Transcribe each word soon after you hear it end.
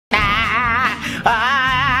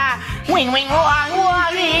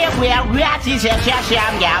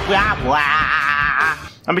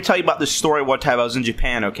Let me tell you about this story one time I was in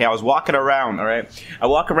Japan, okay? I was walking around, alright? I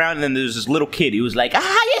walk around and then there's this little kid. He was like,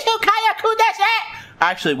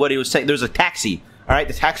 actually, what he was saying, there's a taxi, alright?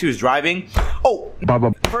 The taxi was driving. Oh,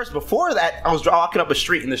 first, before that, I was walking up a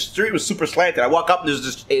street, and the street was super slanted. I walk up, and there's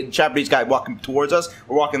this Japanese guy walking towards us.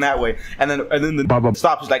 We're walking that way. And then the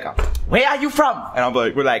stops. He's like, where are you from? And I'm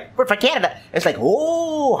like, we're from Canada. It's like,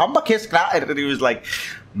 oh, and then he was like,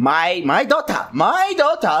 my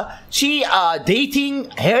daughter, she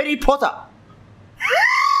dating Harry Potter.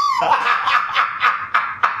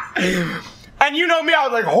 And you know me, I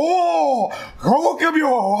was like,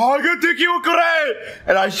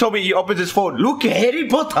 and I showed me, he opens his phone, look at Harry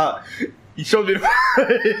Potter. He shows me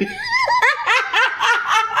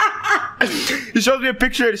he shows me a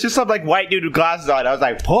picture, and it's just some like white dude with glasses on. I was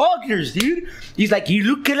like, Poggers, dude. He's like, you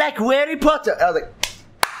look like Harry Potter. I was like,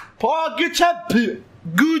 Poggers,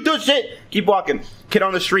 good shit. Keep walking. Kid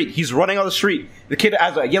on the street. He's running on the street. The kid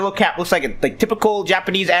has a yellow cap, looks like a typical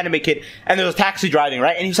Japanese anime kid. And there's a taxi driving,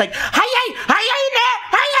 right? And he's like, hi,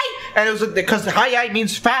 and it was because hi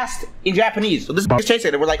means fast in Japanese. So this is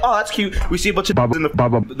chasing it. We're like, oh, that's cute. We see a bunch of in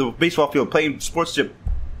the baseball field playing sports gym.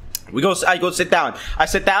 I go sit down. I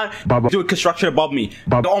sit down, doing construction above me.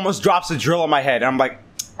 It almost drops a drill on my head. And I'm like,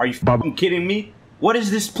 are you fucking kidding me? What is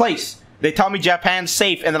this place? They tell me Japan's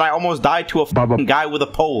safe, and then I almost died to a fucking guy with a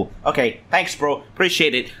pole. Okay, thanks, bro.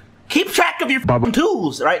 Appreciate it. Keep track of your fucking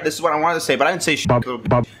tools, right? This is what I wanted to say, but I didn't say shit.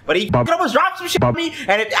 But he almost dropped some shit on me,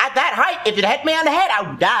 and at that height, if it hit me on the head, I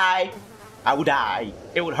would die. I would die.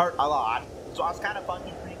 It would hurt a lot. So I was kind of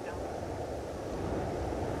fucking freaked out.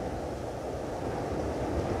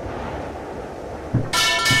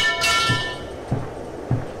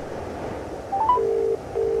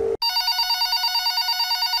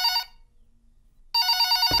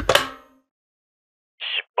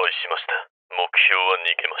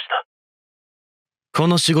こ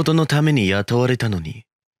の仕事のために雇われたのに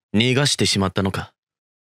逃がしてしまったのか。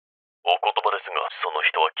お言葉ですが、その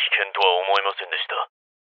人は危険とは思いませんでし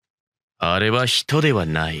た。あれは人では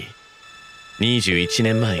ない。21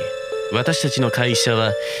年前、私たちの会社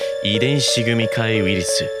は遺伝子組み換えウイル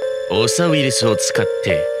ス、オサウイルスを使っ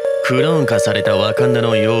てクローン化されたワカンダ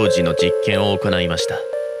の幼児の実験を行いました。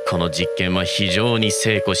この実験は非常に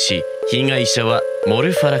成功し、被害者はモ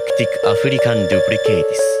ルファラクティックアフリカン・ドゥプリケイテ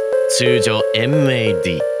ィス、通常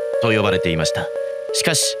MAD と呼ばれていました。し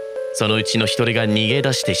かしそのうちの一人が逃げ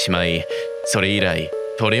出してしまい、それ以来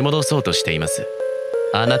取り戻そうとしています。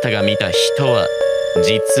あなたが見た人は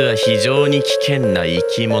実は非常に危険な生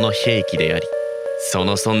き物兵器であり、そ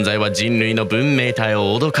の存在は人類の文明体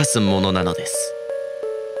を脅かすものなのです。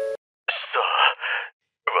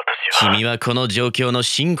君はこの状況の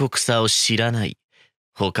深刻さを知らない。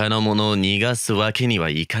他のものを逃がすわけには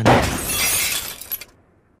いかない。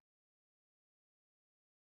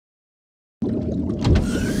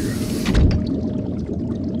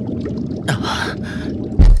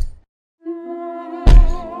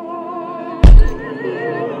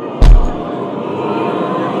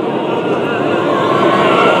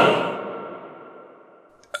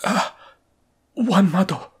ワン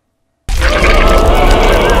窓。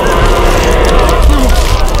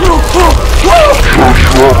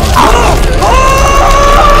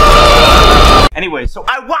Anyway, so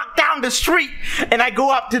I walk down the street and I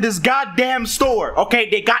go up to this goddamn store. Okay,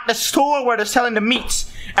 they got the store where they're selling the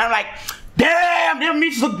meats. And I'm like, damn, their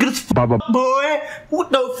meats look good as fuck, boy.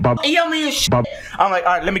 What the fuck? Yummy as shit. I'm like,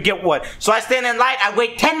 alright, let me get one. So I stand in line, I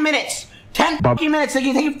wait 10 minutes. 10 fucking minutes, take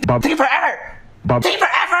forever. Take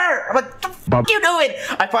forever! I'm like, what the fuck you doing?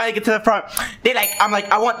 I finally get to the front. I'm like,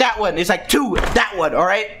 I want that one. It's like, two, that one,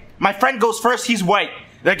 alright? My friend goes first, he's white.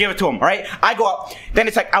 They give it to him, alright? I go up. Then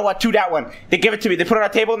it's like, I want two, that one. They give it to me. They put it on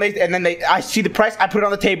the table, and then I see the price. I put it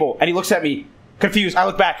on the table, and he looks at me, confused. I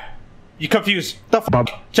look back. You confused? The fuck?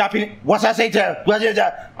 Chopping? What's that saying? I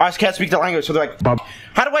just can't speak the language, so they're like,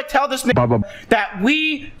 how do I tell this nigga that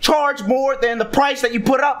we charge more than the price that you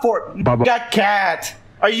put it up for? Got cat.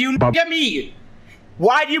 Are you get me?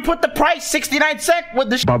 Why do you put the price 69 cents when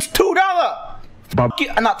the $2?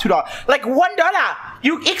 Not $2. Like $1.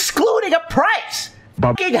 You excluding a price.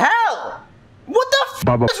 Fucking hell. What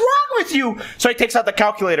the f is wrong with you? So he takes out the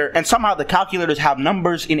calculator, and somehow the calculators have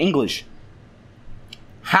numbers in English.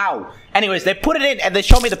 How? Anyways, they put it in and they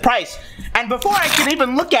show me the price. And before I can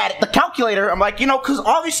even look at it, the calculator, I'm like, you know, because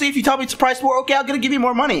obviously if you tell me it's a price more, okay, I'm going to give you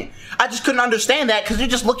more money. I just couldn't understand that because you're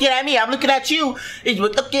just looking at me. I'm looking at you. You're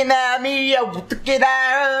looking at me. I'm looking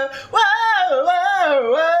at whoa,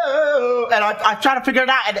 whoa, whoa. And I'm trying to figure it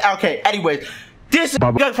out. And, okay, anyways, This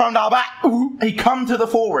guy from the back, he come to the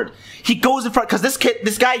forward. He goes in front, because this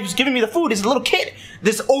guy who's giving me the food is a little kid.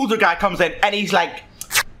 This older guy comes in, and he's like,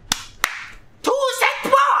 2 cents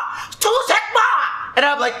more! 2 cents more! And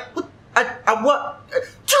I'm like, what? What? 2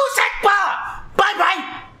 cents more!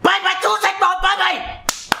 Bye-bye! Bye-bye, 2 cents more! Bye-bye!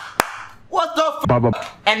 What the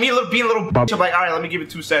f? And me being a little bitch, I'm like, alright, let me give it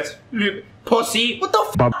 2 cents. Pussy. What the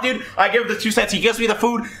f, dude? I give him the 2 cents, he gives me the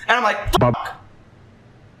food, and I'm like, fuck.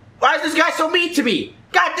 Why is this guy so mean to me?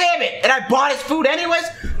 God damn it! And I bought his food anyways?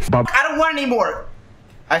 I don't want any more.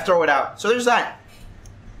 I throw it out. So there's that.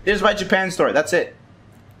 There's my Japan story. That's it.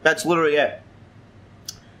 That's literally it.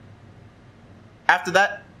 After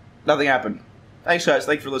that, nothing happened. Thanks guys.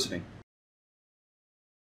 Thanks for listening.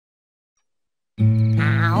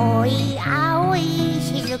 青い青い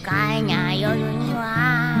静かな夜に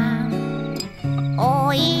は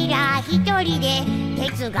おいら一人で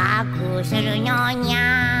哲学するのに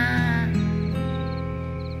ゃ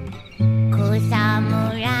草む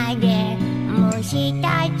らで虫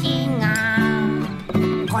たちが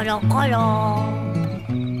コロコロ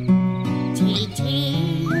チリチリ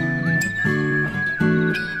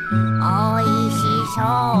おいしそ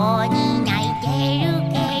う